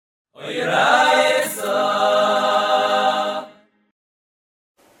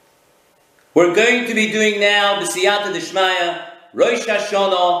We're going to be doing now the Siyata Dishmaya, Rosh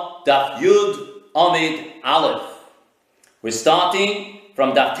Hashana, Daf Yud Amid Aleph. We're starting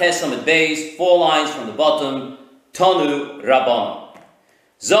from Daf Tes Amid Beis, 4 lines from the bottom, Tonu Rabbanon.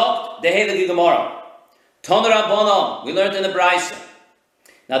 Zogt the Heilige Gemara. Tonu Rabbanon, we learned in the Brisa.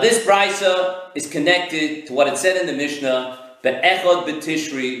 Now this Brisa is connected to what it said in the Mishnah, Be'echad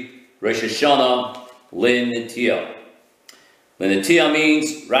B'Tishri, Rosh Hashana, Lin Netiyah. Lin Netiyah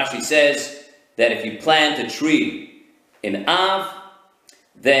means, Rashi says, that if you plant a tree in Av,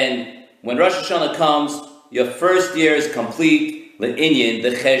 then when Rosh Hashanah comes, your first year is complete, Le'inyan,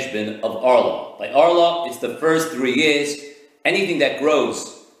 the Cheshbon of Arla. By Arla, it's the first 3 years. Anything that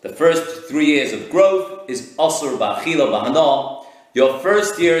grows, the first 3 years of growth is Asur Ba'achila Ba'hanah. Your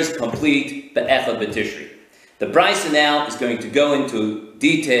first year is complete, Be'echad B'Tishri. The Brisa now is going to go into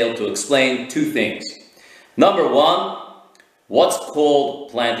detail to explain 2 things. Number 1, what's called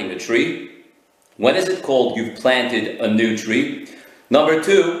planting a tree? When is it called you've planted a new tree? Number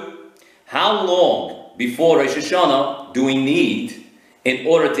 2, how long before Rosh Hashanah do we need in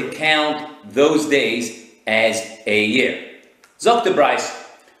order to count those days as a year? Zok the Bryce,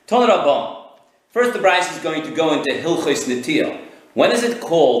 Ton Rabban. First the Bryce is going to go into Hilchos Netiyah. When is it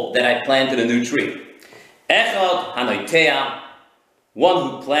called that I planted a new tree? Echad Hanoitea, one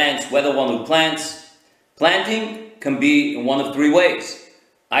who plants, whether one who plants. Planting can be in one of 3 ways.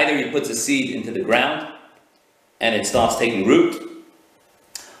 Either he puts a seed into the ground and it starts taking root,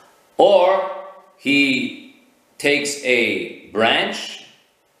 or he takes a branch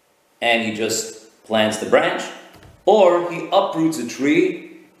and he just plants the branch, or he uproots a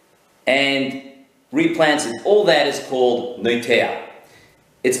tree and replants it. All that is called noitea.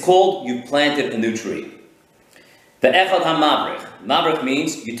 It's called you planted a new tree. The echad ha-mabrich. Mabrich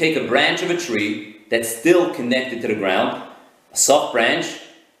means you take a branch of a tree that's still connected to the ground, a soft branch.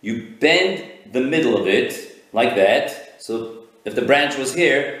 You bend the middle of it like that. So if the branch was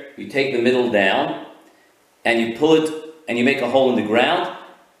here, you take the middle down and you pull it and you make a hole in the ground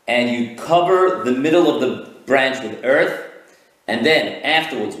and you cover the middle of the branch with earth, and then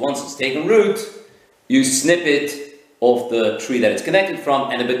afterwards, once it's taken root, you snip it off the tree that it's connected from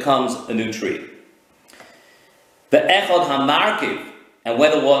and it becomes a new tree. The echad hamarkiv, and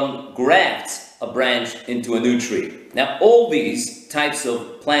whether one grafts a branch into a new tree. Now, all these types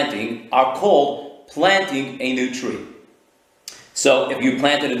of planting are called planting a new tree. So, if you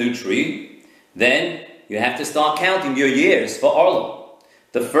planted a new tree, then you have to start counting your years for Arla.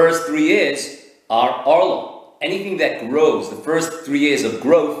 The first 3 years are Arla. Anything that grows, the first 3 years of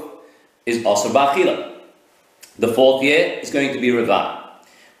growth is Asur Ba'achila. The 4th year is going to be Revah.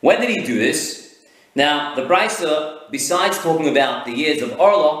 When did he do this? Now, the Brisa, besides talking about the years of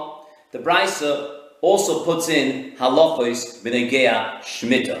Arla, the Brisa also puts in halachos b'negea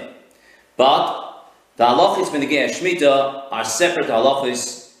shmita. But the halachos b'negea shmita are separate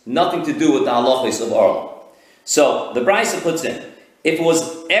halachos, nothing to do with the halachos of Arla. So the Brisa puts in, if it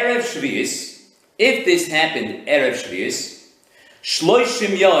was Erev Shvius, if this happened Erev Shvius,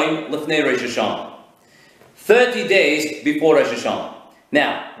 shloishim yom lefnei Rosh Hashanah, 30 days before Rosh Hashanah.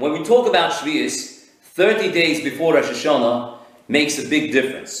 Now, when we talk about Shvius, 30 days before Rosh Hashanah makes a big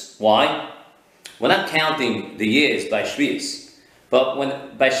difference. Why? We're not counting the years by Shvius, but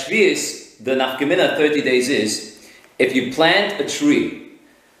when by Shvius, the nafkamina 30 days is, if you plant a tree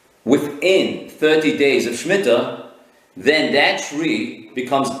within 30 days of Shemitah, then that tree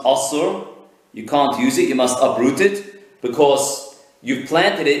becomes asur. You can't use it, you must uproot it, because you've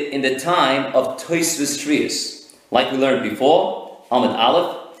planted it in the time of Tosfos Shvius. Like we learned before, Amid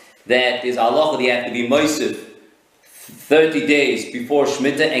Aleph, that is halacha that you have to be moisef 30 days before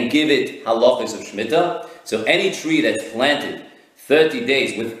Shemitah and give it halachos of Shemitah. So any tree that's planted 30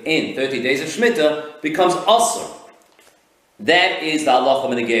 days within 30 days of Shemitah becomes asur. That is the halacha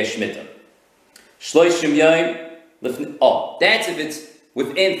b'negea Shemitah. Shloishim yom, that's if it's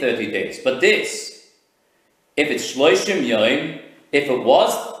within 30 days. But this, if it's Shloishim yom, if it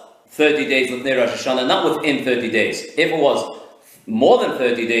was 30 days within Rosh Hashanah, not within 30 days. If it was more than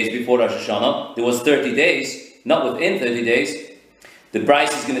 30 days before Rosh Hashanah, there was 30 days, not within 30 days, the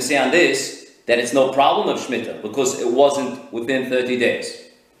Bryce is going to say on this that it's no problem of Shemitah because it wasn't within 30 days.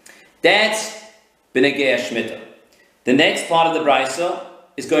 That's b'negea Shemitah. The next part of the Brysa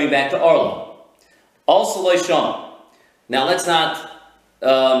is going back to Arla. Also Loishana. Now let's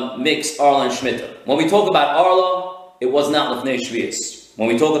not mix Arla and Shemitah. When we talk about Arla, it was not Lefnei Shvius. When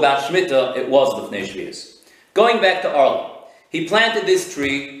we talk about Shemitah, it was Lefnei Shvius. Going back to Arla, he planted this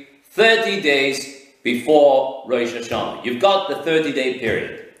tree 30 days before Rosh Hashana. You've got the 30-day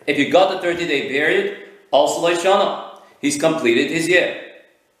period. If you got the 30-day period, also Hashana. He's completed his year.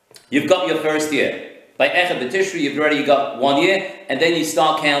 You've got your first year. By Echad B'Tishri, you've already got 1 year, and then you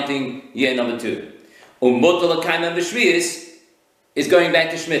start counting year number 2. Umutal Kaimam B'Shviyis is going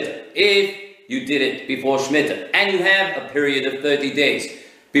back to Shemitah. If you did it before Shemitah, and you have a period of 30 days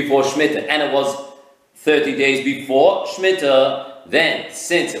before Shemitah, and it was 30 days before Shemitah, then,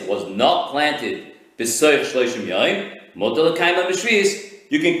 since it was not planted B'Soich Shloshim Yom, Mutal Kaimam B'Shviyis,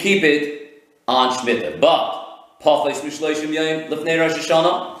 you can keep it on Shemitah. But, Pachos Mishloshim Yom Lefnei Rosh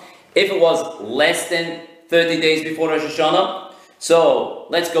Hashanah, if it was less than 30 days before Rosh Hashanah, so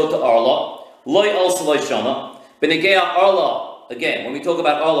let's go to Arla. Loi also Loi Shana. Benegea Arla, again, when we talk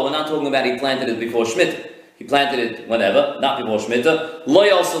about Arla, we're not talking about he planted it before Shemitah. He planted it whenever, not before Shemitah.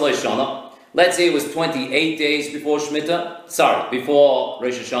 Loi also Loi Shana. Let's say it was 28 days before Shemitah. Sorry, before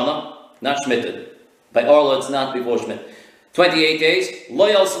Rosh Hashanah, not Shemitah. By Arla, it's not before Shemitah. 28 days.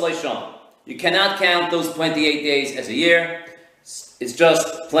 Loi also Loi Shana. You cannot count those 28 days as a year. It's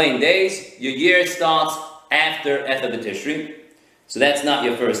just plain days. Your year starts after Echad B'Tishri. So that's not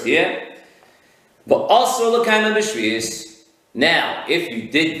your first year. But also L'Kaimam B'Shviyis. Now, if you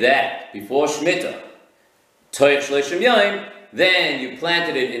did that before Shemitah, Toich Shloshim Yom, then you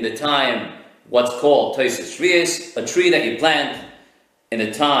planted it in the time what's called Toises Shviyis, a tree that you plant in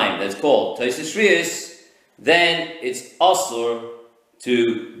a time that's called Toises Shviyis, then it's also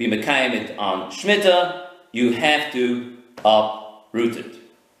to be Mekayim it on Shemitah. You have to uproot it.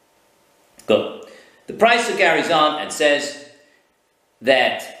 Good. The Brisa carries on and says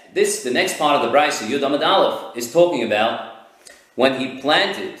that the next part of the Brisa, Yud Amud Aleph, is talking about when he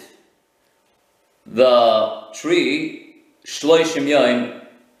planted the tree Shloshim Yom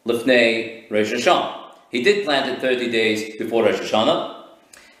Lefnei Rosh Hashanah. He did plant it 30 days before Rosh Hashanah,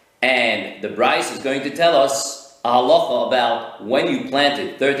 and the Brisa is going to tell us a halacha about when you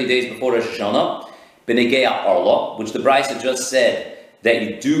planted 30 days before Rosh Hashanah, Benegea Arla, which the Brisa just said that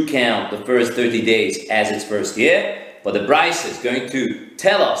you do count the first 30 days as its first year, but the Brisa is going to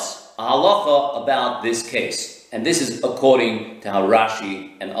tell us a halacha about this case. And this is according to how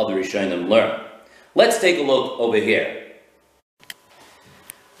Rashi and other Rishonim learn. Let's take a look over here.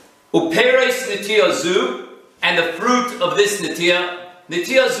 Uperes Netiya Zu, and the fruit of this Netiya.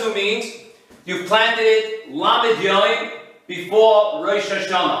 Netiya Zu means you planted it Lamed Yom before Rosh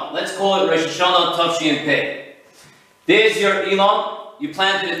Hashanah. Let's call it Rosh Hashanah Tavshin Pei. There's your Elam. You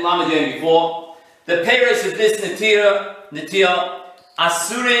planted it Lamed Yom before. The Peres of this Netiya,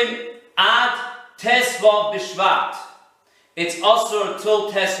 Asurim Ad Tesvav B'Shvat. It's Asur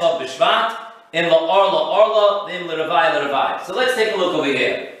till Tesvav B'Shvat, in La'arla, then L'Ravai. So let's take a look over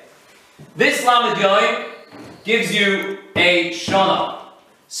here. This Lamed Yom gives you a Shana.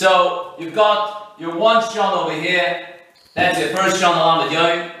 So you've got your one Shana over here. That's your first Shana Lamed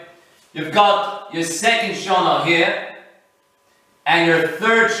Yom. You've got your second Shana here, and your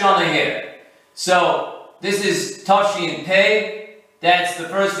third Shana here. So this is Tavshin Pei. That's the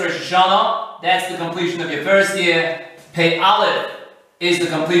first Rosh Hashanah. That's the completion of your first year. Pei Aleph is the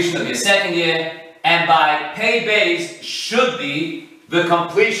completion of your second year. And by Pei Beis should be the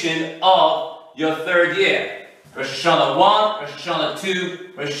completion of your third year. Rosh Hashanah 1, Rosh Hashanah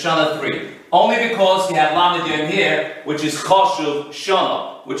 2, Rosh Hashanah 3. Only because you have Lamed Yom here, which is Choshuv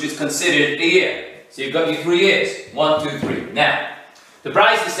Shana, which is considered a year. So you've got your 3 years. 1, 2, 3. Now, the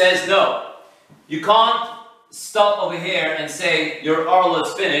Brisa says no. You can't stop over here and say your Arla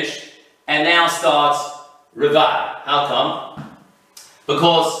is finished and now starts Revai. How come?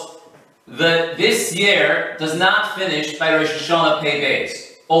 Because this year does not finish by Rosh Hashanah Pei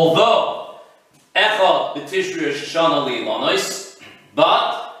Beis. Although Echad B'Tishri Rosh Hashanah Li'Lanos,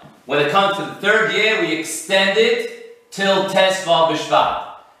 but when it comes to the third year, we extend it till Tesvav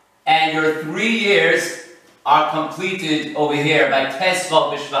B'Shvat. And your 3 years are completed over here by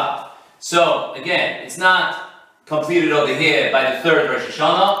Tesvav B'Shvat. So, again, it's not completed over here by the third Rosh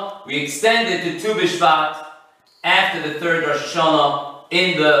Hashanah. We extend it to Tu B'Shvat after the third Rosh Hashanah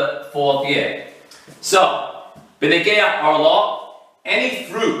in the 4th year. So, B'Negea Arla, any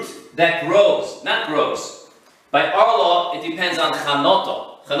fruit that grows, not grows. By Arla, it depends on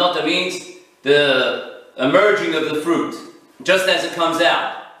Chanota. Chanota means the emerging of the fruit, just as it comes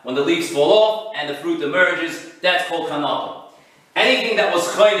out. When the leaves fall off and the fruit emerges, that's called Chanota. Anything that was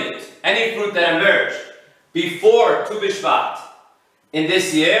chaynit, any fruit that emerged before Tu B'Shvat in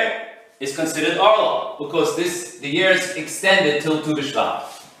this year is considered Arla, because the year is extended till Tu B'Shvat.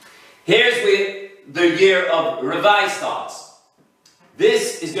 Here's where the year of Revai starts.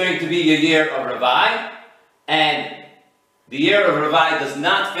 This is going to be your year of Revai, and the year of Revai does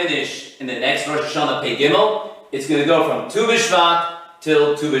not finish in the next Rosh Hashanah Pei Gimel. It's going to go from Tu B'Shvat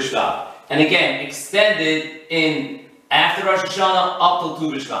till Tu B'Shvat. And again, extended in after Rosh Hashanah up till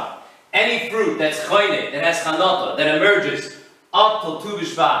Tu B'Shvat. Any fruit that's choyneh, that has chanota, that emerges up till Tu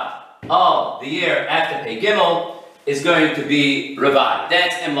B'Shvat of the year after Pei Gimel is going to be Rabbi.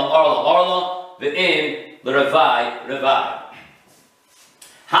 That's in La'arla, the in Rabbi.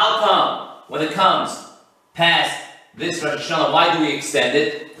 How come, when it comes past this Rosh Hashanah, why do we extend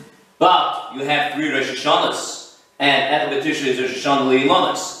it? But you have 3 Rosh Hashanahs, and Echad B'Tishrei is Rosh Hashanah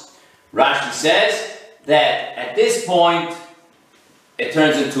Le'ilonis. Rashi says that at this point, it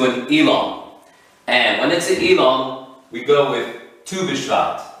turns into an Elon. And when it's an Elon, we go with Tu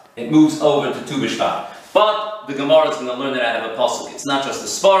B'Shvat. It moves over to Tu B'Shvat. But the Gemara is going to learn that out of a pasuk. It's not just the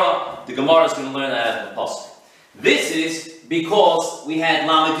Svara, the Gemara is going to learn that out of a pasuk. This is because we had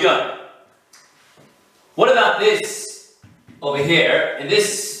Lamed Yom. What about this over here? In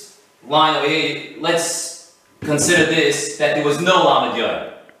this line over here, let's consider this, that there was no Lamed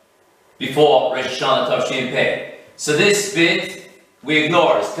Yom before Rosh Hashanah Tavshin Pei. So this bit we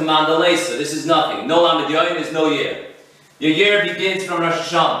ignore. It's Command Alesa. This is nothing. No Lamed Yom is no year. Your year begins from Rosh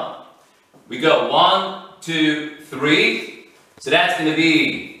Hashanah. We go 1, 2, 3. So that's going to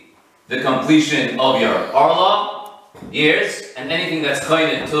be the completion of your Arla years, and anything that's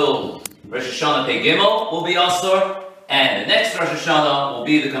choyneh until Rosh Hashanah Pei Gimel will be Asur, and the next Rosh Hashanah will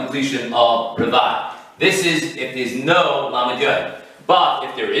be the completion of Rabbi. This is if there's no Lamed Yom. But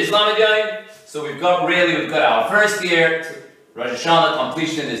if there is Lamed Yom, so we've got our first year, Rosh Hashanah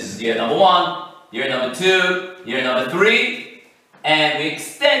completion. This is year number 1, year number 2, year number 3, and we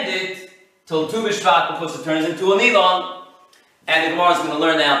extend it till Tu B'Shvat because it turns into an Elon. And the Gemara is going to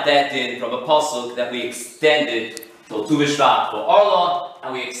learn out that din from a pasuk that we extended till Tu B'Shvat for Arla,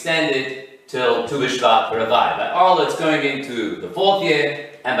 and we extended till Tu B'Shvat for Rabbi. By Arla, it's going into the 4th year,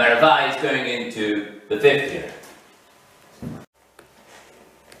 and by Rabbi, it's going into the 5th year.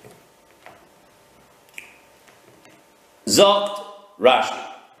 Zogt Rashi.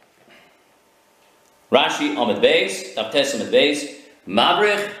 Rashi Amid Beis, Taftes Amid Beis,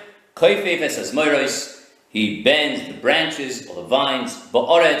 Mabrich, Koifei Fesas Moiros. He bends the branches of the vines,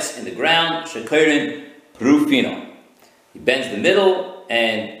 ba'oretz, in the ground, shekorin prufino. He bends the middle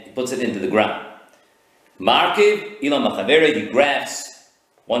and he puts it into the ground. Markiv, ilam machavere, he grafts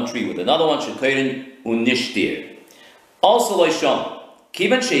one tree with another one, shekorin unishtir. Also loishon,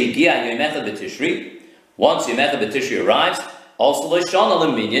 kiban sheigia yomecha b'tishri, once yomecha b'tishri arrives, also loishon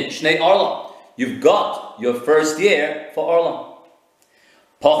aluminyan shnei arla. You've got your first year for arla.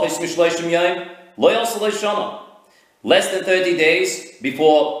 Pachis mishloishim yom, less than 30 days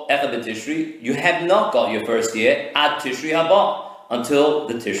before Echad B'Tishri, you have not got your first year at Tishri Haba until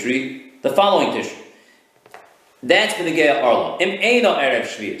the Tishri, the following Tishri. That's the Negea Arla. Im Eino Erev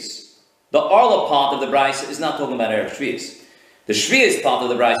Shvius. The Arla part of the Brisa is not talking about Erev Shvius. The Shvius part of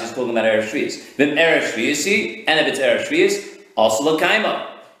the Brisa is talking about Erev Shvius. Vim Erev Shviusi, and if it's Erev Shvius, also L'Kaima.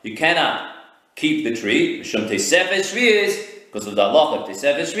 You cannot keep the tree. Mishum Teisefes Shvius, because of the halacha of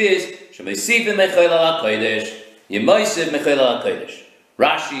Teisefes Shvius. Shemaisifim mechel al kodesh, yemoisiv mechel al kodesh.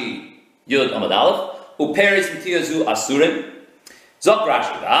 Rashi Yud Amad Aleph uperis v'tiyazu asurim. Zok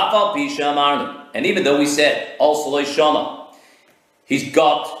Rashi v'afal pisha amarnu. And even though we said also loishana, he's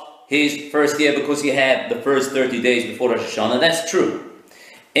got his first year because he had the first 30 days before Rosh Hashanah. That's true.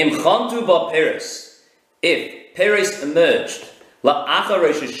 Im chantu ba peris, if peris emerged la'achar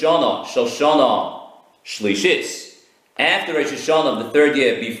Rosh Hashanah shel shana shlishis, after Rosh Hashanah of the 3rd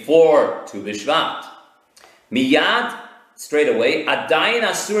year, before Tu B'Shvat, miyad, straight away, adayin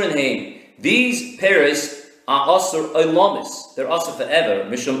asurin heim. These peris are asur olamis. They're asur forever,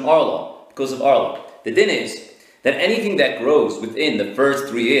 mishum arla, because of arla. The din is that anything that grows within the first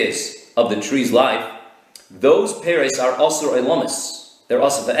 3 years of the tree's life, those peris are asur olamis. They're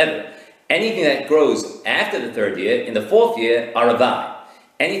asur forever. Anything that grows after the 3rd year, in the 4th year, are rabbi.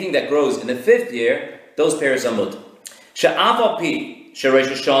 Anything that grows in the 5th year, those peris are mut. Sha'avapi she'Rosh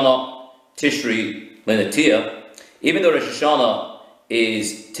Hashanah Tishri Lenatia. Even though Rosh Hashanah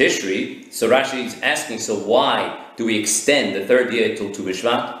is Tishri, so Rashi is asking, so why do we extend the 3rd year till Tu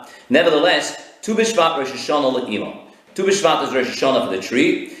B'Shvat? Nevertheless, Tu B'Shvat Rosh Hashanah le'ilam. Tu B'Shvat is Rosh Hashanah for the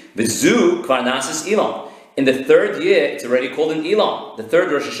tree. V'zu kvar nasis ilam. In the 3rd year, it's already called an ilam. The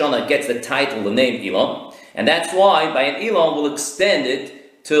 3rd Rosh Hashanah gets the title, the name ilam, and that's why by an ilam we'll extend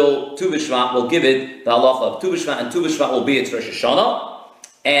it till Tu B'Shvat. Will give it the halacha of Tu B'Shvat, and Tu B'Shvat will be its Rosh Hashanah,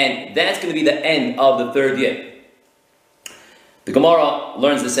 and that's going to be the end of the 3rd year. The Gemara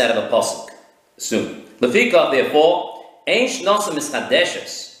learns this out of a pasuk soon. Lefika, therefore, ein shnasa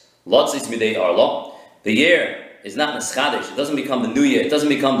mischadeshes lotzis midei arla. The year is not mischadesh. It doesn't become the new year. It doesn't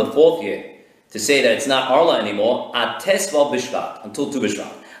become the 4th year. to say that it's not Arla anymore, at Tesvav Bishvat, until Tu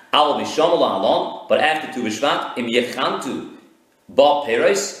Bishvat. Al Bishamala Alon, but after Tu Bishvat, Im Yechantu Ba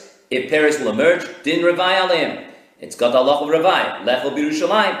Peres, if Peres will emerge, Din Revai Aleim. It's got the Allah of Revai, Lechel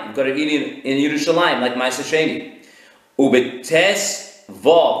Birushalayim. You've got to eat in Yerushalayim, like Ma'aser Sheni. Ubetes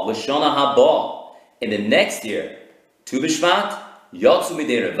Vav Lashona Haba. In the next year, Tu Bishvat, Yotzu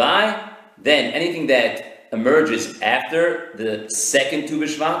Midei Revai, then anything that emerges after the second Tu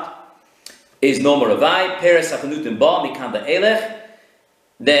Bishvat is no more Revai, Peres Achanutim Ba, Mikan Elech.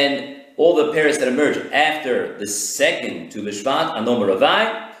 Then all the Peres that emerge after the second Tu Bishvat are no more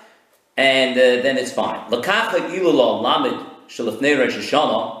Revai, and then it's fine. L'kacha ilula lamed shelifnei Rosh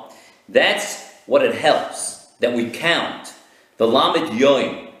Hashana. That's what it helps, that we count the lamed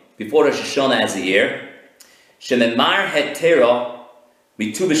yoim before Rosh Hashana as a year. Shememar hetera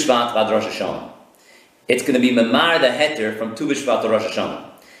mitu b'shvat vad Rosh Hashana. It's going to be memar the heter from Tu Bishvat to Rosh Hashana.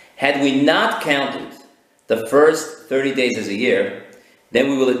 Had we not counted the first 30 days as a year, then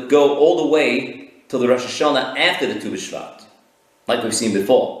we will go all the way till the Rosh Hashana after the Tu Bishvat, like we've seen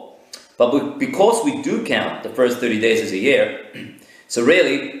before. But because we do count the first 30 days as a year, so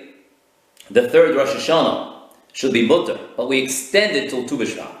really, the third Rosh Hashana should be mutter, but we extend it till Tu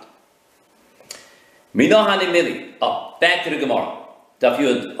Bishvat. Mino Hanimili. Back to the Gemara. Daf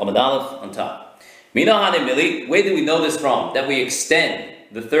Yud Amud Aleph on top. Mino Hanimili. Where do we know this from? That we extend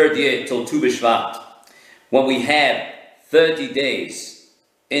the third year till Tu Bishvat when we have 30 days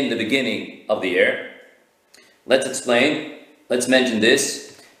in the beginning of the year. Let's explain. Let's mention this.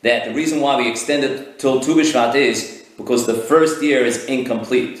 That the reason why we extend it till Tu Bishvat is because the first year is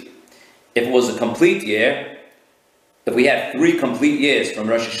incomplete. If it was a complete year, if we have 3 complete years from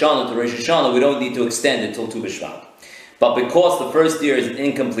Rosh Hashana to Rosh Hashana, we don't need to extend it till Tu Bishvat. But because the first year is an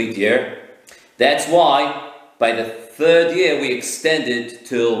incomplete year, that's why by the third year we extend it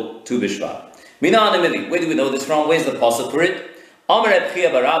till Tu Bishvat. Where do we know this from? Where's the pasuk for it? Amar Reb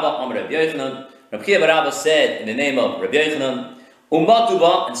Chia bar Rabba, Amar Reb Yochanan. Reb Chia bar Rabba said in the name of Reb Yochanan,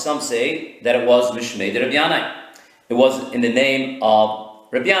 Umatuba, and some say that it was Mishmei de Rabbi Yanai. It was in the name of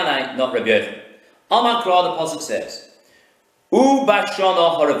Rabbi Yanai, not Rabbi Yochanan. Amakra, the pasuk says, U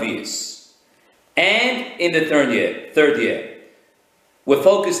bashana haravius, and in the third year. We're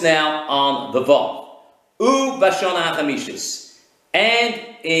focused now on the vav. U bashana hachamishis, and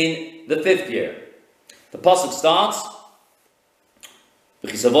in the 5th year. The pasuk starts,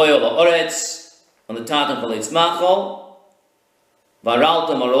 V'chisavoyo la'oretz, on the Tatan v'leitz machol.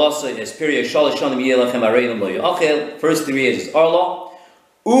 Varalta Marosa is period Shalashanim Yelachem Areilim Lo Yachel. First 3 years is Arla.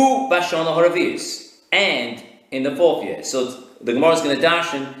 U Bashana Haravius. And in the 4th year. So the Gemara is going to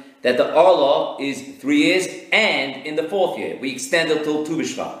dashen that the Arla is 3 years and in the 4th year. We extend it till Tu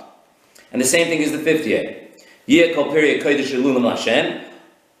Bishvat. And the same thing is the 5th year. Year Kol period Kodesh Elulim Lashem.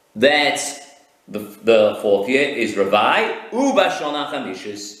 That's the 4th year is Ravai. U Bashana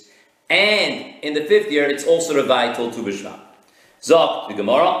Chamishis. And in the 5th year it's also Ravai till Tu Bishvat. Zok the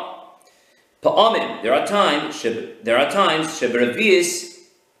Gemara. Pa'amim. There are times sheberavius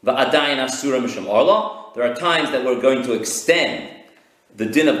va'adayin asura mishum arla. There are times that we're going to extend the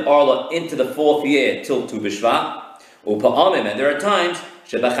din of arla into the 4th year till Tu Bishvat. Pa'amim. And there are times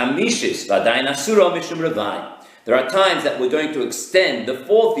shebachamishis va'adayin asura mishum revai. There are times that we're going to extend the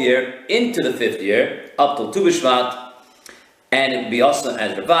 4th year into the 5th year up till Tu Bishvat, and it will be also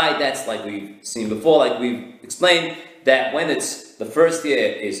as revai. That's like we've seen before, like we've explained. That when it's the first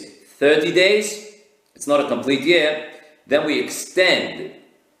year is 30 days, it's not a complete year, then we extend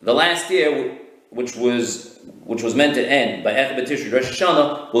the last year, which was meant to end by Echad B'Tishri Rosh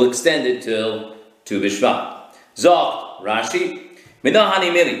Hashana, we'll extend it till Tu Bishvat. Zok Rashi,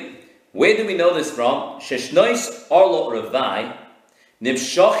 Minahani Mili. Where do we know this from? Sheshnois Arlo Revai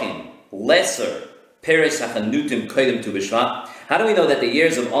Nivshochin Lesser Peres Hachanutim Kodim Tu Bishvat. How do we know that the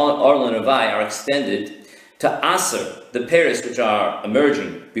years of Arlo and Revai are extended to Aser, the Peres which are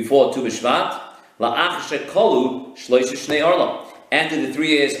emerging before Tu Bishvat, La'ach Shekolu Shloisha Shnei Arla. After the 3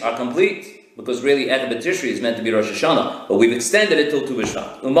 years are complete, because really Echad B'Tishri is meant to be Rosh Hashana, but we've extended it till Tu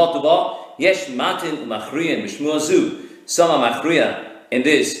Bishvat. Umatuba, Yesh Matin Umachriyan Mishmua Zu. Some are Machriya in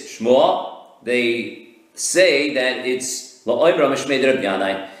this Shmua, they say that it's La'oibra Mishmei de Rabbi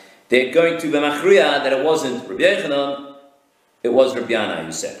Yanai. They're going to be Machriya that it wasn't Rabbi Yochanan, it was Rabbi Yanai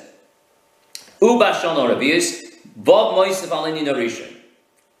who said. Ubashana Ravius, Vav Moisef Alini Narishon.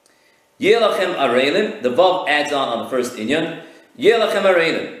 Yelachem Areilim, the Vav adds on the first Inyan. Yelachem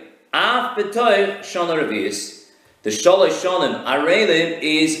Areilim. Av Betoy Shana Ravius. The Shalosh Shanim Areilim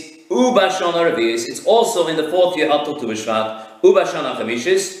is Ubashana Ravius. It's also in the 4th year up till Tu Bishvat. Ubashana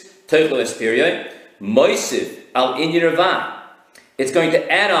Chamishis, Teuchlo Esperioi, Moisef Al Inyan Ravah. It's going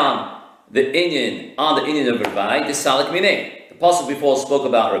to add on the inyan of Rabbi, the Salik Mineh. The pasuk before spoke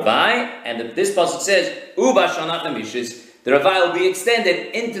about Rabbi, and this pasuk says, Uba Shana Chamishis, the Rabbi will be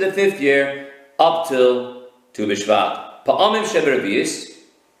extended into the 5th year up till Tu B'Shvat. Pa'amim Sheberevius,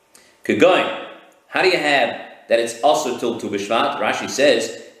 Kegoin. How do you have that it's also till Tu B'Shvat? Rashi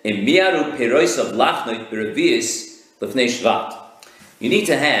says, In miaru perois of lachnoit berevius lefnei Shvat. You need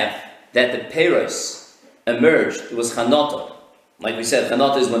to have that the peros emerged. It was chanota. Like we said,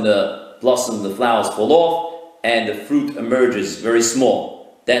 chanota is when the blossoms, the flowers fall off, and the fruit emerges very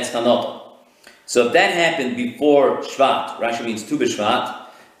small. That's chanota. So if that happened before Shvat, Rashi means Tu B'Shvat,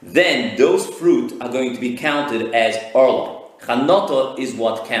 then those fruit are going to be counted as arla. Chanota is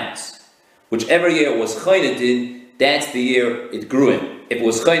what counts. Whichever year it was chaynet in, that's the year it grew in. If it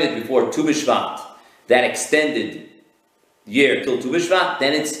was chaynet before Tu B'Shvat, that extended year till Tu B'Shvat,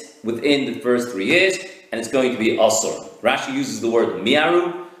 then it's within the first 3 years, and it's going to be asur. Rashi uses the word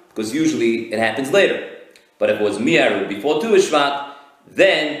miaru, because usually it happens later. But if it was miaru before Tu B'Shvat,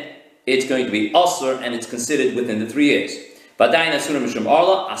 then it's going to be asur, and it's considered within the 3 years. Vadayin asurim mishum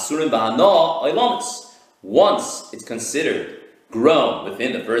arla, asurim b'hana oilamis. Once it's considered grown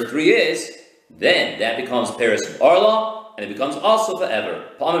within the first 3 years, then that becomes peres of arla, and it becomes also forever.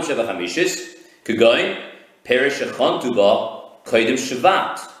 Pa'amim sheva chamishis, kegoin, peres shechontu ba, koidim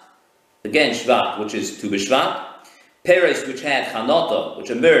shvat. Again, shvat, which is Tu B'Shvat. Peres, which had chanota, which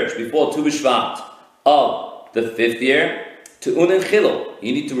emerged before Tu B'Shvat of the 5th year, to unen chilul.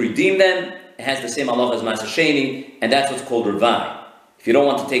 You need to redeem them. It has the same halacha as Maaseh Sheni, and that's what's called Ravai. If you don't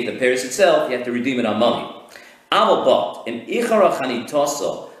want to take the peres itself, you have to redeem it on money. Aval bat, in ichara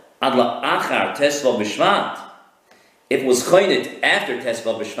chanitoso, ad la'achar tesva b'shvat. It was chaynet after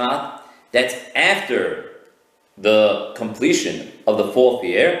tesva b'shvat, that's after the completion of the 4th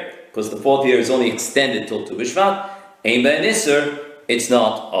year, because the 4th year is only extended till Tu B'Shvat. Ein be'en iser, it's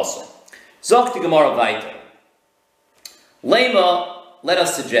not also. Zok the Gemara weiter. Lema, let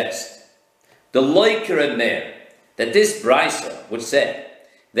us suggest, the loikere mer, that this brisa, which said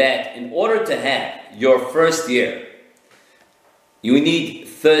that in order to have your first year, you need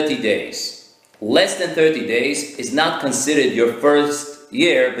 30 days. Less than 30 days is not considered your first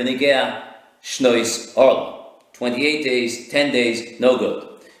year, benigea shnois orla. 28 days, 10 days, no good.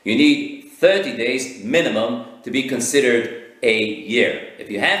 You need 30 days minimum to be considered a year.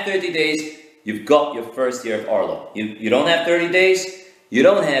 If you have 30 days, you've got your first year of Arla. You don't have 30 days, you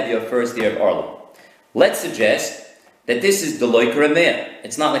don't have your first year of Arla. Let's suggest that this is the loik Rameh.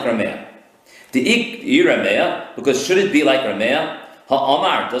 It's not like Rameh. The ik Rameh, because should it be like Rameh?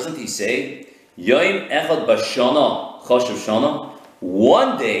 Ha'amar, doesn't he say, Yoim echad bashana choshev shana?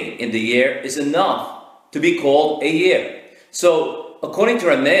 1 day in the year is enough to be called a year. So, according to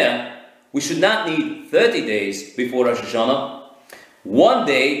Rameh, we should not need 30 days before Rosh Hashanah. 1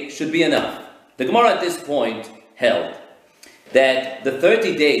 day should be enough. The Gemara at this point held that the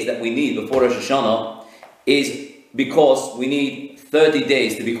 30 days that we need before Rosh Hashanah is because we need 30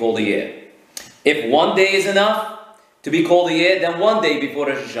 days to be called a year. If 1 day is enough to be called a year, then 1 day before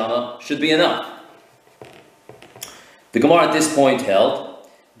Rosh Hashanah should be enough. The Gemara at this point held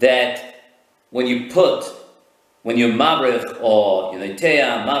that when you mabrich or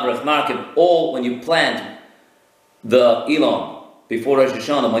teya, mabrich, market, all when you plant the elon before Rosh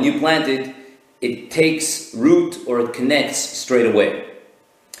Hashanah, when you plant it, it takes root or it connects straight away.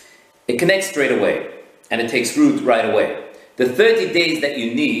 It connects straight away and it takes root right away. The 30 days that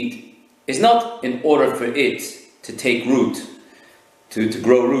you need is not in order for it to take root, to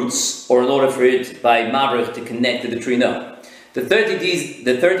grow roots, or in order for it by mabrich to connect to the tree. No. The 30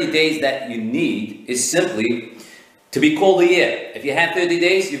 days that you need is simply to be called a year. If you have 30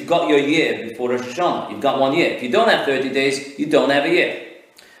 days, you've got your year before Rosh Hashanah. You've got 1 year. If you don't have 30 days, you don't have a year.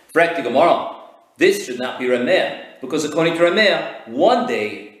 Frak Gemara, this should not be Rameh, because according to Rameh, 1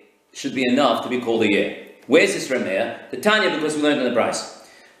 day should be enough to be called a year. Where's this Rameh? The Tanya, because we learned in the Bryce.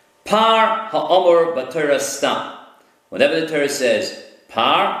 Par ha'amor b'Torah stam. Whenever the Torah says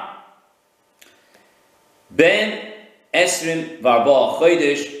par, ben esrim varba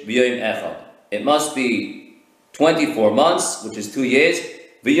chodesh v'yoyim echad. It must be 24 months, which is 2 years,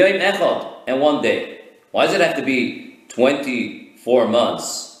 v'yoyim echad, and 1 day. Why does it have to be 24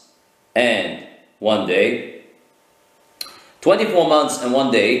 months and 1 day? 24 months and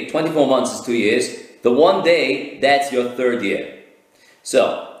 1 day, 24 months is 2 years. The 1 day, that's your 3rd year.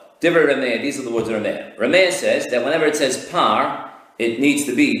 So, Divrei Rameh, these are the words of Rameh. Rameh says that whenever it says par, it needs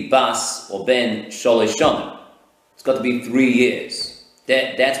to be bas or ben sholosh shana. It's got to be 3 years.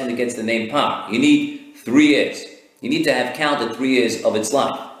 That's when it gets the name par. You need 3 years. You need to have counted 3 years of its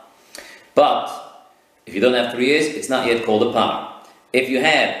life. But if you don't have 3 years, it's not yet called a par. If you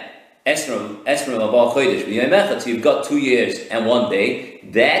have Esrim Abal Chodesh B'Yom Echad, so you've got 2 years and 1 day.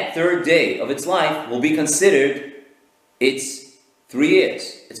 That third day of its life will be considered its 3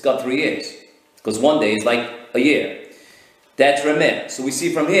 years. It's got 3 years. Because 1 day is like a year. That's Rameh. So we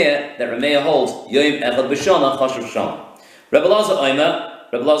see from here that Rameh holds Yom Echad B'Shana Chashav Shana. Rabbi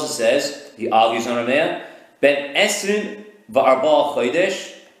Lazar says, he argues on Rameh, Ben Esrin V'Arba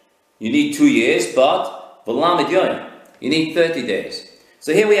Chodesh, you need 2 years, but V'Lamed Yom, you need 30 days.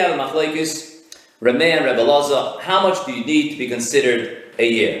 So here we have a machlokes, Rameh and Rabbi Lazar. How much do you need to be considered a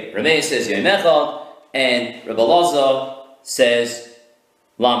year? Rameh says Yom Echad, and Rabbi Lazar says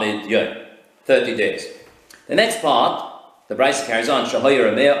Lamed Yom, 30 days. The next part, the Brisa carries on,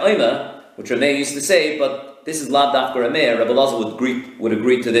 Shahoyer Rameh Omer, which Rameh used to say, but this is Lav Dafka Rameh. Rabbi Lazar would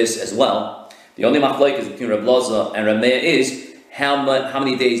agree to this as well. The only machlokes between Rabbi Lazar and Rameh is how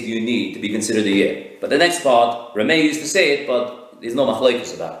many days do you need to be considered a year. But the next part, Rameh used to say it, but there's no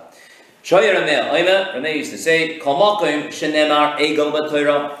machlokes about it. Shahoyer Rameh Omer, Rameh used to say, Kol Makom Shenemar Egel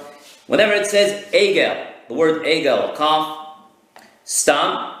B'Torah. Whenever it says Egel, the word Egel, Kaf,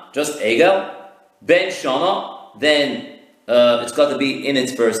 Stam, just Egel, Ben Shana, then it's got to be in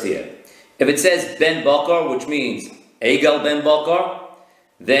its first year. If it says Ben Bakar, which means Egel Ben Bakar,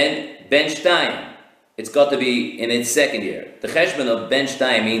 then Ben Shtayim, it's got to be in its second year. The cheshbon of Ben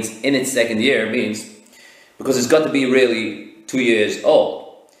Shtayim means in its second year, means because it's got to be really 2 years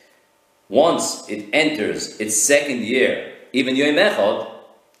old. Once it enters its second year, even Yom Echad,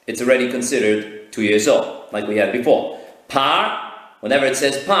 it's already considered 2 years old, like we had before. Par, whenever it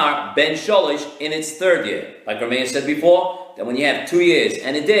says par, Ben Sholish in its third year. Like Rameh said before, that when you have 2 years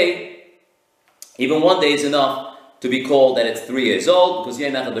and a day, even 1 day is enough to be called that it's 3 years old, because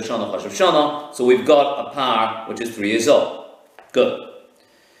Yom Echad B'Shana Chashav Shana, so we've got a par which is 3 years old. Good.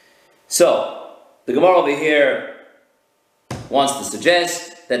 So, the Gemara over here wants to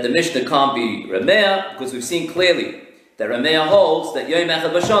suggest that the Mishnah can't be Rameh, because we've seen clearly that Rameh holds that Yom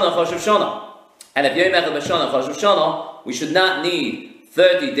Echad B'Shana Chashav Shana. And if Yom Echad B'Shana Chashav Shana, we should not need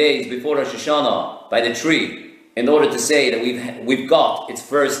 30 days before Rosh Hashana by the tree in order to say that we've got its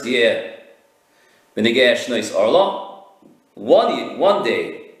first year B'Negeh Shnois Orla. 1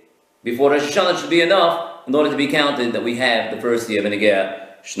 day before Rosh Hashana should be enough in order to be counted that we have the first year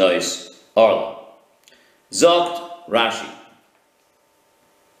B'Negeh Shnois Orla. Zogt Rashi.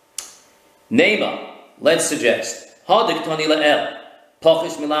 Nema, let's suggest, Hadik Tani La'el,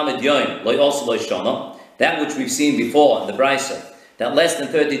 Pachis Milamed Yom, Loi also Loi Shana, that which we've seen before in the Brisa, that less than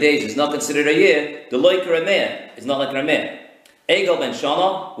 30 days is not considered a year, the Loi Rameh is not like Rameh. Egel Ben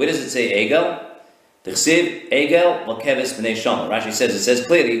Shana, where does it say Egel? The Chsiv, Egel, Vakeves B'nei Shana. Rashi says, it says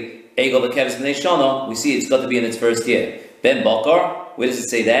clearly, Egel Vakeves B'nei Shana, we see it's got to be in its first year. Ben Bakar, where does it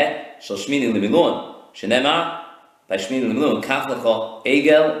say that? Shal Shmini L'Milun, Shenemar, by Shmini L'Milun, Kaf Lecha,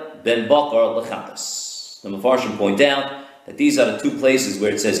 Egel, Ben Bakar, L'Chatas. The Mefarshim point out that these are the two places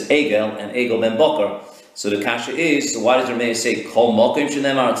where it says Egel and Egel Ben Bakar. So the kasha is, so why does Rameh say Kol Mokim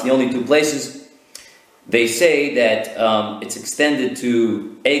Shenemar? It's the only two places. They say that it's extended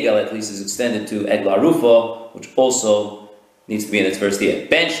to, Egel at least is extended to Egla Rufa, which also needs to be in its first year.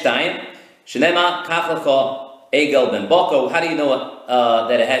 Ben Shtayim, Shenema Kaflacha Egel Ben Bakar. How do you know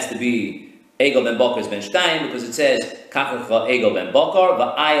that it has to be Egel Ben Bakar is Ben Shtayim? Because it says Kaflacha Egel Ben Bakar,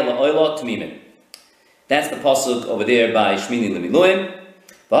 Va'ayel La'oila Tmimim. That's the pasuk over there by Shmini L'Miluim.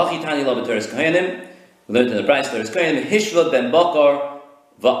 V'achi Tani Lo B'Teres Kohanim. We learned in the Brisa Teres Kohanim, Hishva Ben Bakar,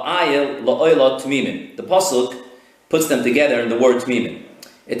 Va'ayel La'oila Tmimim. The pasuk puts them together in the word Tmimim.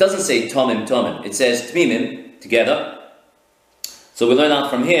 It doesn't say Tomim Tomim. It says Tmimim together. So we learn out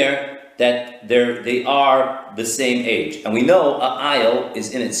from here that they are the same age. And we know Ayel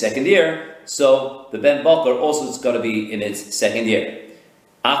is in its second year, so the Ben Bakar also has got to be in its second year.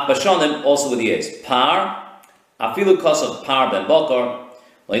 Ach Bashanim also with the years. Par, Afilu Kosav Par Ben Bakar,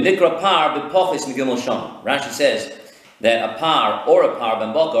 Nikra Par B'Pochis Migimel Shana. Rashi says that a par or a par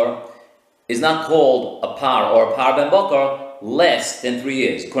Ben Bakar is not called a par or a par Ben Bakar less than 3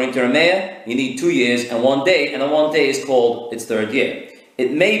 years. According to Rameh, you need 2 years and 1 day, and the 1 day is called its third year.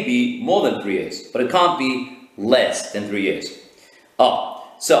 It may be more than 3 years, but it can't be less than 3 years.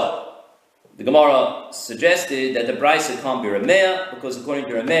 So the Gemara suggested that the Brisa can't be Rameh, because according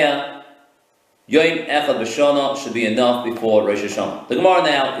to Rameh, Yom Echad B'Shana should be enough before Rosh Hashana. The Gemara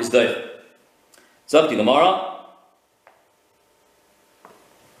now is Doif. So the Gemara,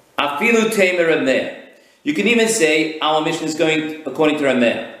 Afilu Teimer Rameh. You can even say our mission is going according to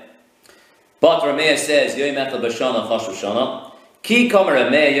Rameh. But Rameh says Yom Echad B'Shana Chashav Shana. Ki Kamer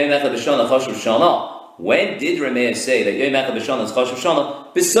Rameh Yom Echad B'Shana Chashav Shana. When did Rameh say that Yom Echad B'Shana is Chashav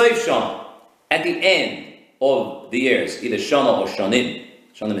Shana? B'Soif Shana. At the end of the years, either Shana or Shanim.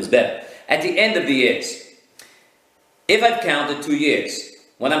 Shonim is better. At the end of the years, if I've counted 2 years,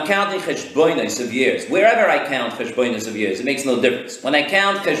 when I'm counting cheshbonos of years, wherever I count cheshbonos of years, it makes no difference. When I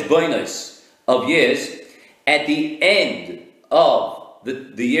count cheshbonos of years, at the end of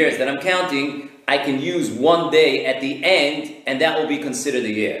the years that I'm counting, I can use 1 day at the end, and that will be considered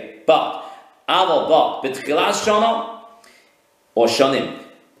a year. But betchilas shana or shanim,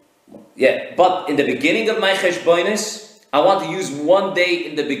 but in the beginning of my cheshbonos, I want to use 1 day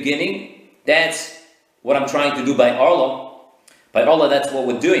in the beginning. That's what I'm trying to do by Arla. By Allah, that's what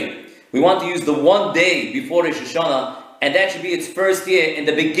we're doing. We want to use the 1 day before Rosh Hashanah, and that should be its first year in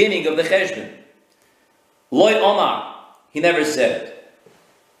the beginning of the Cheshbon. Loi Omar, he never said it.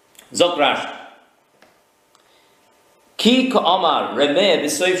 Zok Rashi. Ki ka'amar remeh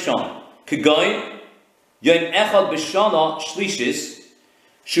b'soif shana, k'goyin, yom echad b'shana shlishis,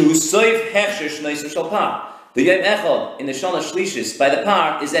 shehu soif hechsher shneis v'shalpah. The yom echad in the shana shlishis, by the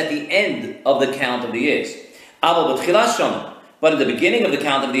par, is at the end of the count of the years. Aval b'tchilas shana, but in the beginning of the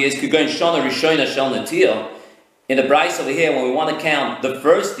count of the years, k'goyin shana rishona shel netiyah, in the Bryce over here, when we want to count the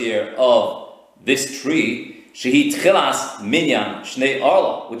first year of this tree, shehi tchilas minyan shnei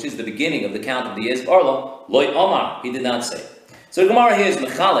arla, which is the beginning of the count of the years of arla, loy omar, he did not say. So the Gemara here is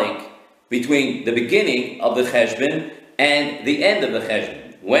mechalik between the beginning of the cheshbon and the end of the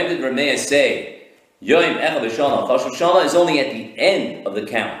cheshbon. When did Rameh say Yom Echad B'Shana? Rosh Hashanah is only at the end of the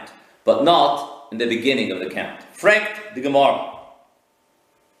count, but not in the beginning of the count. Frekt the Gemara.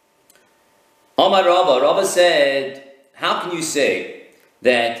 Omar Rabba said, how can you say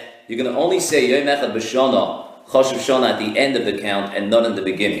that you're going to only say Yom Echad B'Shana, Rosh Hashanah at the end of the count and not in the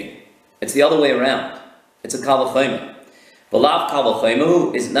beginning? It's the other way around. It's a Kal V'Chomer. V'lav Kal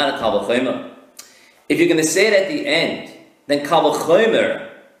V'Chomer is not a Kal V'Chomer. If you're going to say it at the end, then Kal V'Chomer,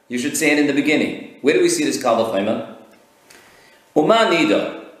 you should say it in the beginning. Where do we see this Kal V'Chomer? Uma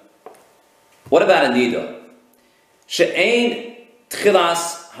Nida. What about a Nida? She'ein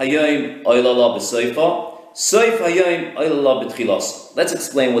Tchilas Hayom Oilala B'Soifa, Soif Hayom Oilala B'Tchilas. Let's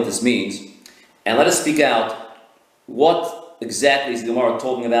explain what this means, and let us speak out what exactly is the Gemara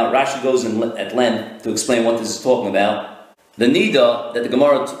talking about. Rashi goes at length to explain what this is talking about. The Nida that the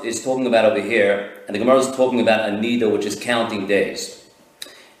Gemara is talking about over here, and the Gemara is talking about a Nida which is counting days.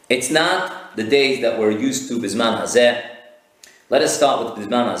 It's not the days that we're used to Bizman Hazeh. Let us start with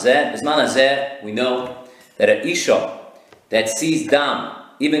Bizman Hazeh. Bizman Hazeh, we know that an Isha that sees Dam,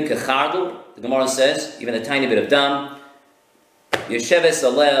 even kechardu, the Gemara says, even a tiny bit of dam, yesheves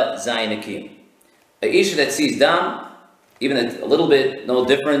aleh zayin akim. A isha that sees dam, even a little bit, no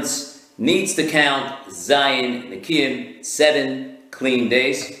difference, needs to count zayin nakim, 7 clean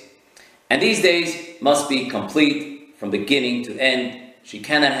days. And these days must be complete from beginning to end. She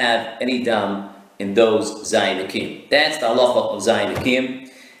cannot have any dam in those zayin nakim. That's the halacha of zayin nakim.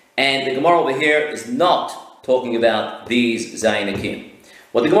 And the Gemara over here is not talking about these zayin nakim.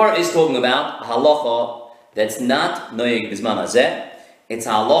 What the Gemara is talking about, a halacha that's not noyeg bizman hazeh. It's a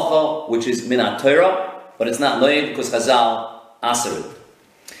halacha which is min Torah, but it's not noyeg because Chazal aser it.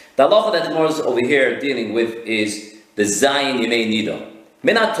 The halacha that the Gemara is over here dealing with is the zayin yemei nida.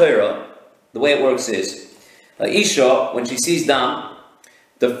 Min Torah, the way it works is, Isha, when she sees dam,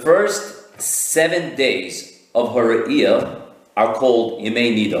 the first 7 days of her re'iyah are called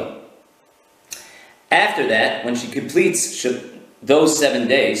yemei nida. After that, when she completes those 7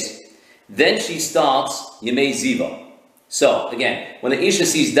 days, then she starts Yemei Ziva. So, again, when the Isha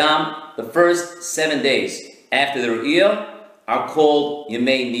sees Dam, the first 7 days after the Ru'iyah are called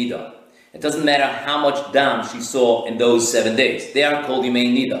Yemei Nida. It doesn't matter how much Dam she saw in those 7 days. They are called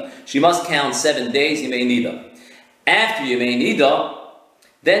Yemei Nida. She must count 7 days Yemei Nida. After Yemei Nida,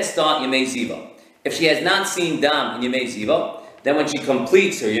 then start Yemei Ziva. If she has not seen Dam in Yemei Ziva, then when she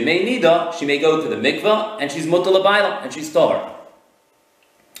completes her Yemei Nida, she may go to the mikvah and she's mutal abayla and she's tahor.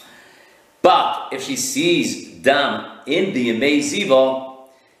 But if she sees dam in the Yemei Ziva,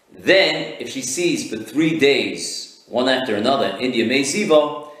 then if she sees for 3 days, one after another, in the Yemei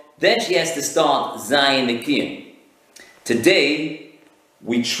Ziva, then she has to start Zayin Nekiyim. Today,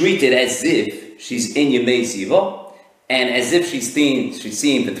 we treat it as if she's in Yemei Ziva, and as if she's seen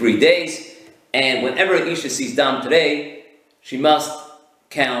for 3 days, and whenever Isha sees dam today, she must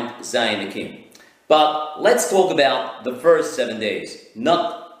count Zayin Nekiyim. But let's talk about the first 7 days,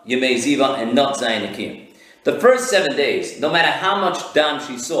 not Yemei Ziva and not Zayin Akim. The first 7 days, no matter how much dam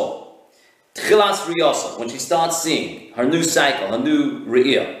she saw, Tchilas Riyasa, when she starts seeing her new cycle, her new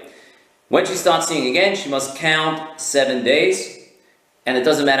Re'iyah, when she starts seeing again, she must count 7 days, and it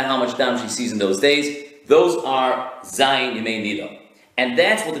doesn't matter how much dam she sees in those days, those are Zayin Yemei Nida. And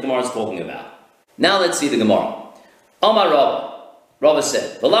that's what the Gemara is talking about. Now let's see the Gemara. Omar Rabbi, Rabbi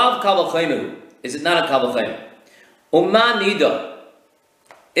said, "V'lav kabel chaymehu." Is it not a kabel chaymer? Uma nida.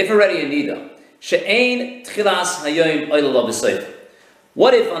 If already a nida, she'ein tchilas hayoyim oilalav b'seif.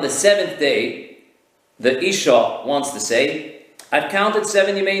 What if on the 7th day the Isha wants to say, "I've counted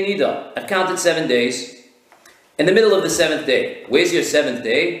 7 Yemei Nida. I've counted 7 days." In the middle of the 7th day, where's your 7th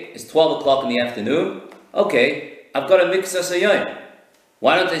day? It's 12 o'clock in the afternoon. Okay, I've got a miktsas hayoyim.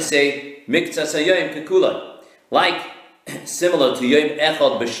 Why don't they say miktsas hayoyim kekulai? Like similar to Yom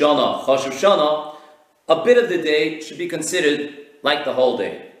Echad b'Shana Chashuv Shana, a bit of the day should be considered like the whole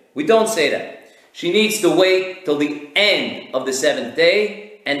day. We don't say that. She needs to wait till the end of the 7th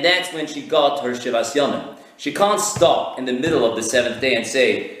day, and that's when she got her Shivas Yomim. She can't stop in the middle of the 7th day and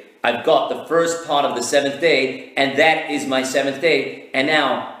say, "I've got the first part of the 7th day, and that is my 7th day, and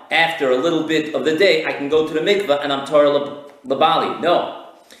now, after a little bit of the day, I can go to the mikveh and I'm Torah Labali." No.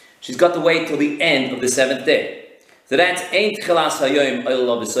 She's got to wait till the end of the 7th day. So that's Ein Tchilas Hayoyim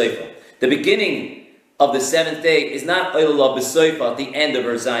Oilalav B'Soifa. The beginning of the 7th day is not Oilalav B'Soifa at the end of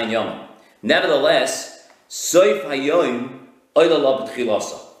her Zayin Yomim. Nevertheless, Soif Hayoyim Oilalav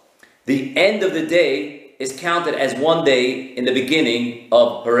B'Tchilasa. The end of the day is counted as one day in the beginning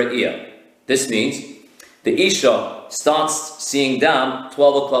of her Re'iyah. This means the Isha starts seeing Dam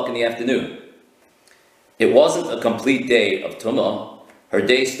 12 o'clock in the afternoon. It wasn't a complete day of Tumah. Her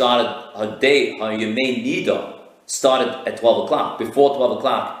Yemei Nida started at 12 o'clock. Before 12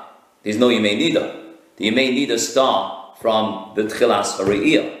 o'clock, there's no Yemei Nida. The Yemei Nida start from the Tchilas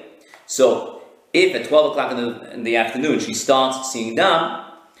Re'iyah. So, if at 12 o'clock in the afternoon she starts seeing Dam,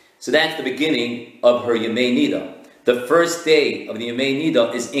 so that's the beginning of her Yemei Nida. The first day of the Yemei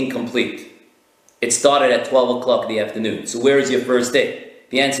Nida is incomplete. It started at 12 o'clock in the afternoon. So where is your first day?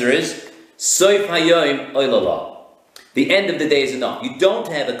 The answer is, Soif Hayoim Oilala. The end of the day is enough. You don't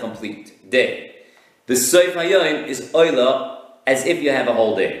have a complete day. The Soif Hayoim is Oila, as if you have a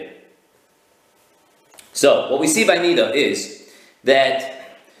whole day. So, what we see by Nida is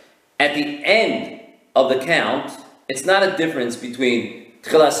that at the end of the count, it's not a difference between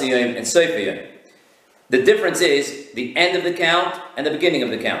Tchilas Hayoim and Soif Hayoim. The difference is the end of the count and the beginning of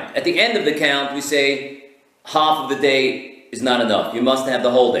the count. At the end of the count, we say half of the day is not enough. You must have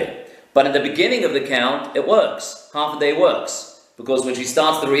the whole day. But at the beginning of the count, it works. Half a day works. Because when she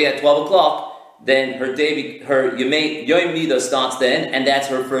starts the Riyah at 12 o'clock, then her Yom Nida starts then, and that's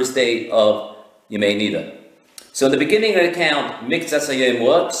her first day of Yemei Nida. So in the beginning of the count, Miktzas Hayom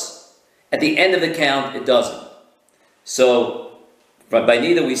works. At the end of the count, it doesn't. So by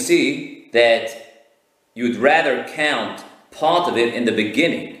Nida we see that you'd rather count part of it in the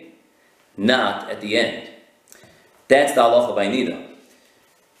beginning, not at the end. That's the halacha by Nida.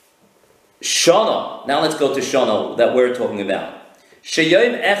 Shana, now let's go to Shana that we're talking about.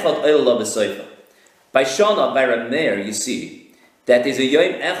 Sheyom echad oilalav b'soifa. By Shana, by Rabbi Meir, you see that there's a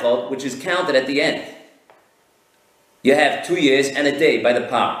Yom echad which is counted at the end. You have 2 years and a day by the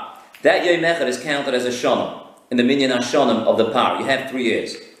par. That Yom echad is counted as a Shana in the minyan hashanim of the par. You have 3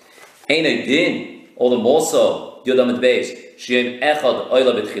 years. Ein din, all the more so, Yodam et Beis, Sheyom echad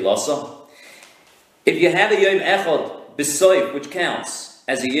oila b'tchilasa. If you have a Yom echad b'soif which counts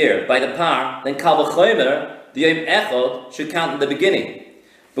as a year by the par, then Kal V'chomer, the Yom Echad, should count in the beginning.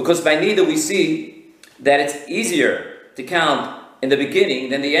 Because by Nida we see that it's easier to count in the beginning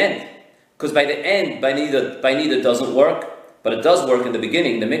than the end. Because by the end, by Nida doesn't work, but it does work in the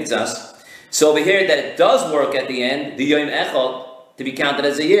beginning, the Miktzas. So over here that it does work at the end, the Yom Echad, to be counted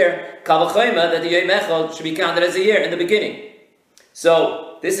as a year, Kal V'chomer, that the Yom Echad should be counted as a year in the beginning.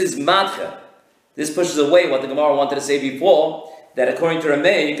 So this is Madcha. This pushes away what the Gemara wanted to say before, that according to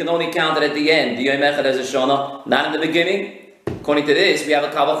Rabbi, you can only count it at the end, the Yom Echad as a Shana, not in the beginning. According to this, we have a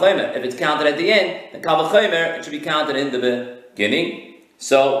Kal V'chomer. If it's counted at the end, the Kal V'chomer, it should be counted in the beginning.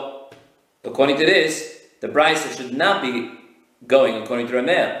 So, according to this, the Brisa should not be going according to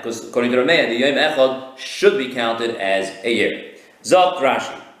Rabbi, because according to Rabbi, the Yom Echad should be counted as a year. Zok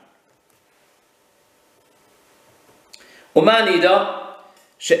Rashi. Umanida,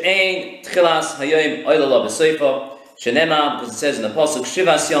 she'ein tchilas hayoim oilalav b'soifa, Shenema, because it says in the Pasuk,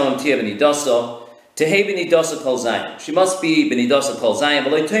 Shivas Yomim Tia B'nidasa, Tehei B'nidasa Kol Zayim. She must be B'nidasa Kol Zayim,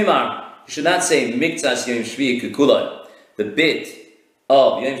 but like Tomar, you should not say Miktzas Yom Shvi Kukulai. The bit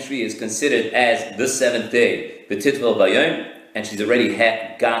of Yom Shvi is considered as the 7th day, B'titvel B'yom, and she's already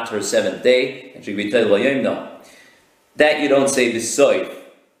got her 7th day, and she can be Titvel B'yom, no. That you don't say B'soif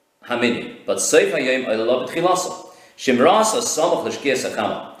Hamini, but Soif Hayom Oilalav B'tchilasa. Shimrasa Samach L'shkia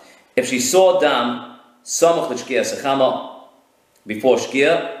Sakama. If she saw Dam, Samach l'shkia sechama, before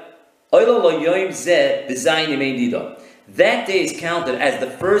shkia, oilo lo yoim zeh b'zayin yemei nida. That day is counted as the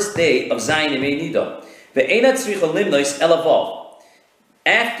first day of zayin yemei nida. Ve'ena tzricha limnois elavav.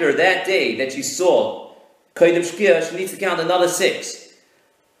 after that day that she saw Kodim Shkia, she needs to count another 6.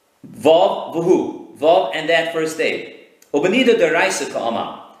 Vav, Vuhu. Vav and that first day. Ubenida deraisa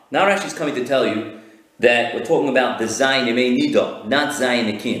ka'ama. Now Rashi is coming to tell you that we're talking about the Zayin Yemei Nida, not Zayin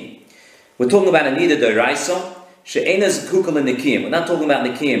Nikim. We're talking about a Nida deraisa, she'ena zkukal in Nikim. We're not talking about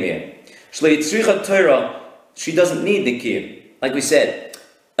Nikim here. Shlei tzricha Torah, she doesn't need Nikim. Like we said,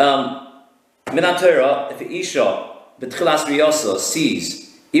 Minat Torah, if an Isha, B'tchilas Riyasa,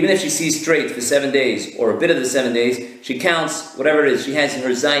 sees, even if she sees straight for 7 days, or a bit of the 7 days, she counts whatever it is she has in her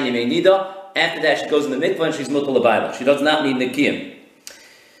Zayin Yemei Nida. After that, she goes in the mikvah and she's mutal l'bayla. She does not need Nikim.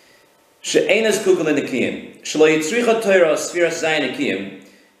 She'enas kukul in Nikim. Shelo yitzricha Torah sfiras Zayin Nikim.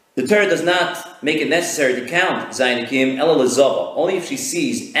 The Torah does not make it necessary to count Zayin Nikim, ela l'zava. Only if she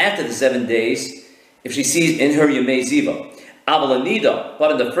sees after the 7 days, if she sees in her Yemei Ziva. Aval Nida,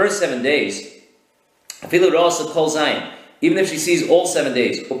 but in the first 7 days, afilu ra'asa kol Zayin. Even if she sees all 7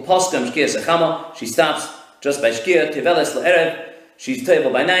 days, upaskam shkia sechama, she stops just by shkia, tiveles l'erev, she's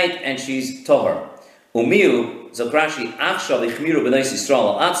toivel by night, and she's tohar. Umiu, Zokrashi, achshav ichmiru b'nais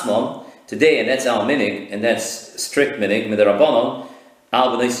Yisrael atzmon, today, and that's our minig, and that's strict minig, midrabanon,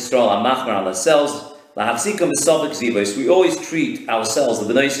 al b'nais Yisrael amachmar on ourselves, lahavsikum b'sofik zivos, we always treat ourselves,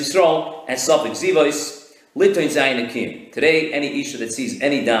 the b'nais Yisrael, as sofik zivos, litoin zayin akim. Today, any isha that sees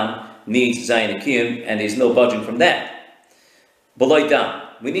any dam needs zayin akim, and there's no budging from that. Beloy dam.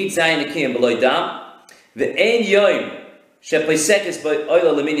 We need zayin akim beloy dam. Ve'en yoim shepesekes by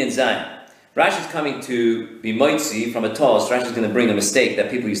oila leminyan zayin. Rashi is coming to be moitzi from a toss. Rashi is going to bring a mistake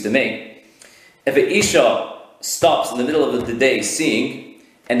that people used to make. If an isha stops in the middle of the day seeing,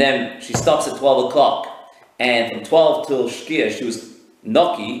 and then she stops at 12 o'clock, and from 12 till shkia she was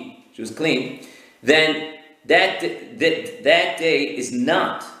noki, she was clean, then that day is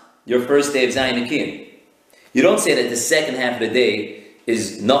not your first day of zayin akim. You don't say that the second half of the day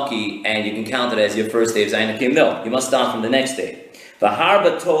is noki and you can count it as your first day of zayin akim. No, you must start from the next day.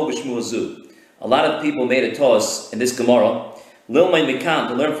 V'harba tov b'shmuazu. A lot of people made a toss in this Gemara. Lilmain mikan,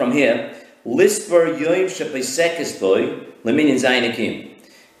 to learn from here. Lisper yoim shepesekes boy leminyan zayin akim.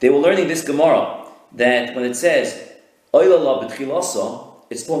 They were learning this Gemara that when it says oilala b'tchilasa,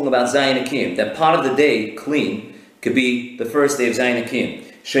 it's talking about zayin akim. That part of the day clean could be the first day of zayin akim.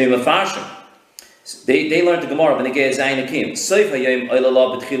 Sheim afarshim. They learned the Gemara when they get zayin akim. Soif hayom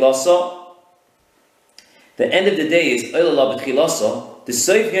oilala b'tchilasa. The end of the day is oilala b'tchilasa. The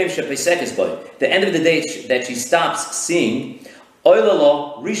soif yom shepesekes boy. The end of the day that she stops seeing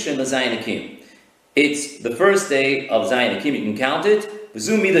oilala rishon l'zayin akim. It's the first day of zayin akim. You can count it.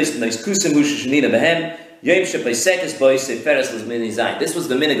 V'zu midos b'nais kusim hu sheshanina b'hem yom shepesekes boy seferes l'zmini zayin. This was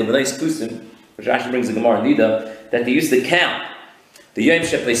the minig of b'nais kusim, which actually brings the Gemara Nida, that they used to count the yom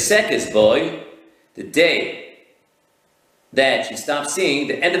shepesekes boy, the day that she stopped seeing.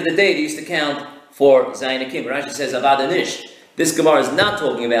 The end of the day they used to count for zayin akim. Rashi says avadanish. This Gemara is not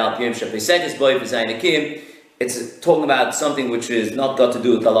talking about Yom Shepesekes Boy for Zayin Akim. It's talking about something which is not got to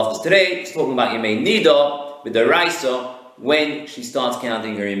do with halachas today. It's talking about Yemei Nida with the Raisa when she starts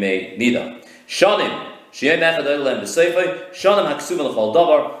counting her Yemei Nida. Shanim Sheyem Echad Oilem B'Seifei Shanim Haksuvim L'Chol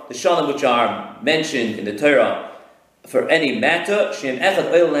Davar. The Shanim which are mentioned in the Torah for any matter. Sheyem Echad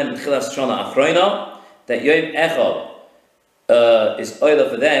Oilem B'Chilas Shana Achroina. That Yom Echad is Oila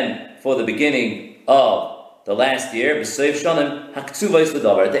for them for the beginning of the last year, b'soif shanim haktuvos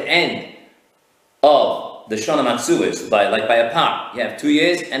l'davar. At the end of the shanim haktuvos, by a par, you have 2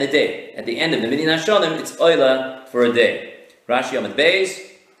 years and a day. At the end of the minyan hashanim, it's oila for a day. Rashi Amid Beis,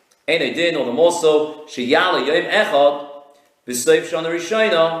 ein edin, or the more so, sheyala yom echad b'soif shanim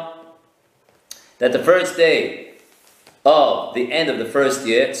rishayna, that the first day of the end of the first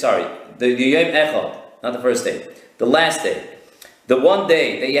year, the yom echad, not the first day, the last day. The one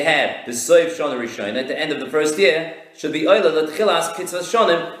day that you have the Soif Shana Rishon at the end of the first year should be Oila L'Tchilas Kitzvas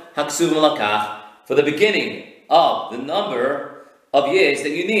Shonim Haksuvim L'Kach, for the beginning of the number of years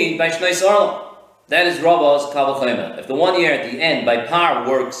that you need by Shnei Sarla. That is Rabba's Kal V'Chomer. If the 1 year at the end by par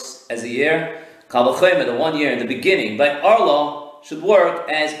works as a year, Kal V'Chomer, the 1 year in the beginning by Arla should work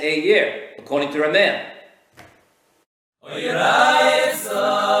as a year, according to Rameh.